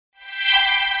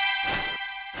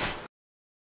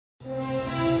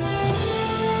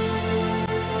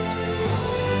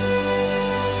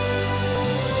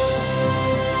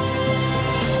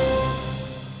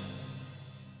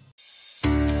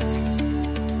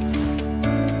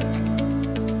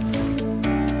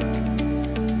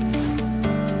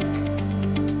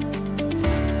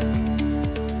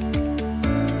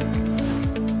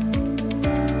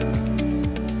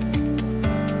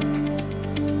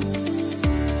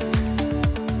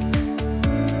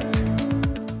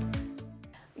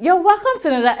You're welcome to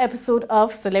another episode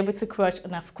of Celebrity Crush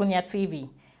on AFRICUNIA TV.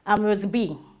 I'm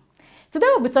Rosibee. Today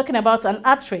we'll be talking about an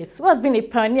actress who has been a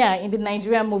pioneer in the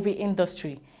Nigerian movie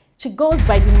industry. She goes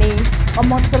by the name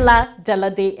Omotola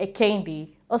Ekende,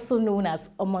 also known as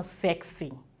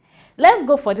Omosexy. Let's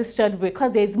go for this short break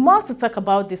because there is more to talk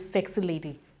about this sexy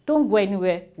lady. Don't go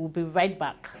anywhere, we'll be right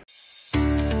back.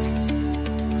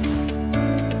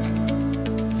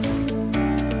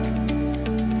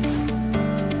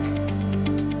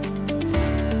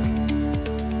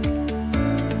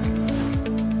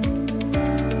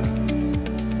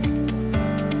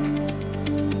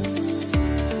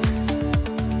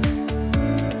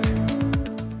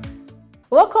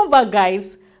 Welcome back,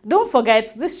 guys. Don't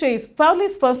forget, this show is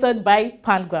proudly sponsored by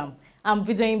Pangram. I'm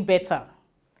videoing better.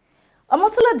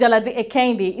 Omotola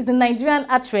Ekende is a Nigerian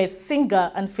actress,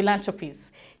 singer, and philanthropist.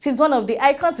 She's one of the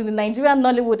icons in the Nigerian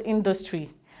Nollywood industry.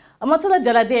 Omotola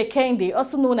Ekende,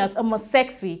 also known as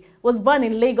Omosexy, was born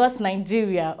in Lagos,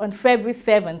 Nigeria on February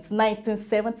 7,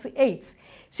 1978.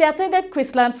 She attended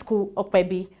Chrisland School,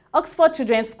 Okpebi, Oxford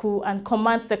Children's School, and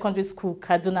Command Secondary School,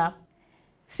 Kaduna.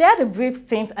 She had a brief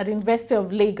stint at the University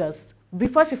of Lagos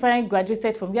before she finally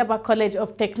graduated from Yaba College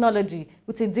of Technology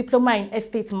with a diploma in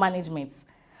estate management.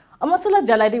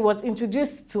 Omotola was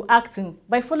introduced to acting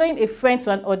by following a friend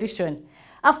to an audition.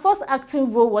 Her first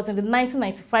acting role was in the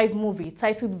 1995 movie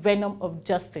titled Venom of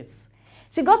Justice.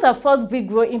 She got her first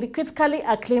big role in the critically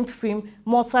acclaimed film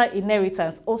Mortal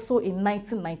Inheritance, also in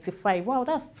 1995. Wow,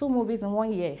 that's 2 movies in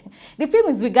 1 year. The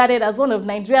film is regarded as one of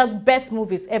Nigeria's best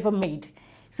movies ever made.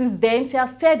 Since then, she has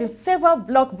starred in several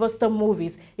blockbuster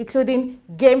movies, including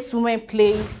Games Women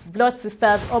Play, Blood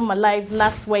Sisters, All My Life,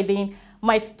 Last Wedding,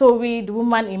 My Story, The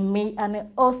Woman in Me, and a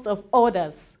host of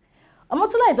others.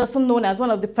 Omotola is also known as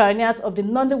one of the pioneers of the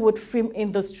Nollywood film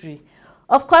industry.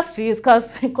 Of course she is,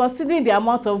 because considering the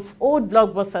amount of old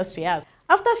blockbusters she has.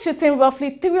 After shooting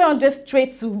roughly 300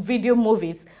 straight-to-video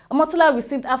movies, Omotola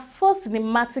received her first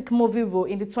cinematic movie role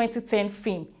in the 2010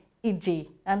 film, EJ,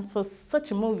 and it was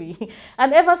such a movie.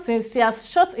 And ever since, she has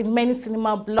shot in many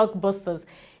cinema blockbusters.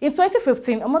 In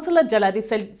 2015,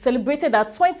 Omotola celebrated her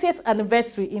 20th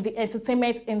anniversary in the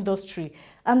entertainment industry.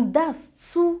 And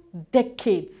that's 2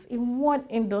 decades in one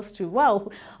industry.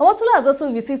 Wow. Omotola has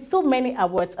also received so many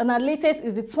awards, and her latest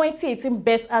is the 2018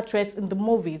 Best Actress in the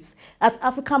Movies at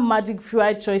African Magic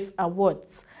Fury Choice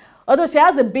Awards. Although she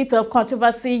has a bit of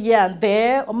controversy here and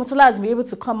there, Omotola has been able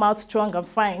to come out strong and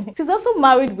fine. She's also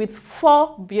married with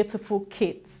 4 beautiful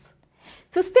kids.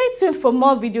 To stay tuned for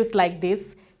more videos like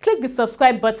this, click the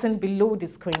subscribe button below the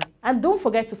screen. And don't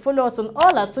forget to follow us on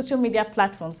all our social media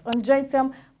platforms on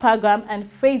Jointium, Pangram, and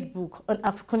Facebook on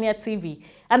AFRICUNIA TV,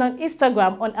 and on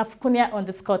Instagram on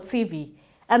AFRICUNIA_TV.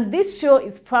 And this show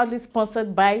is proudly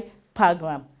sponsored by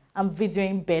Pangram. I'm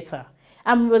videoing better.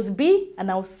 I'm Rosibee,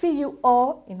 and I'll see you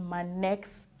all in my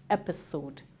next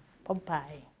episode.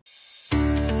 Bye-bye.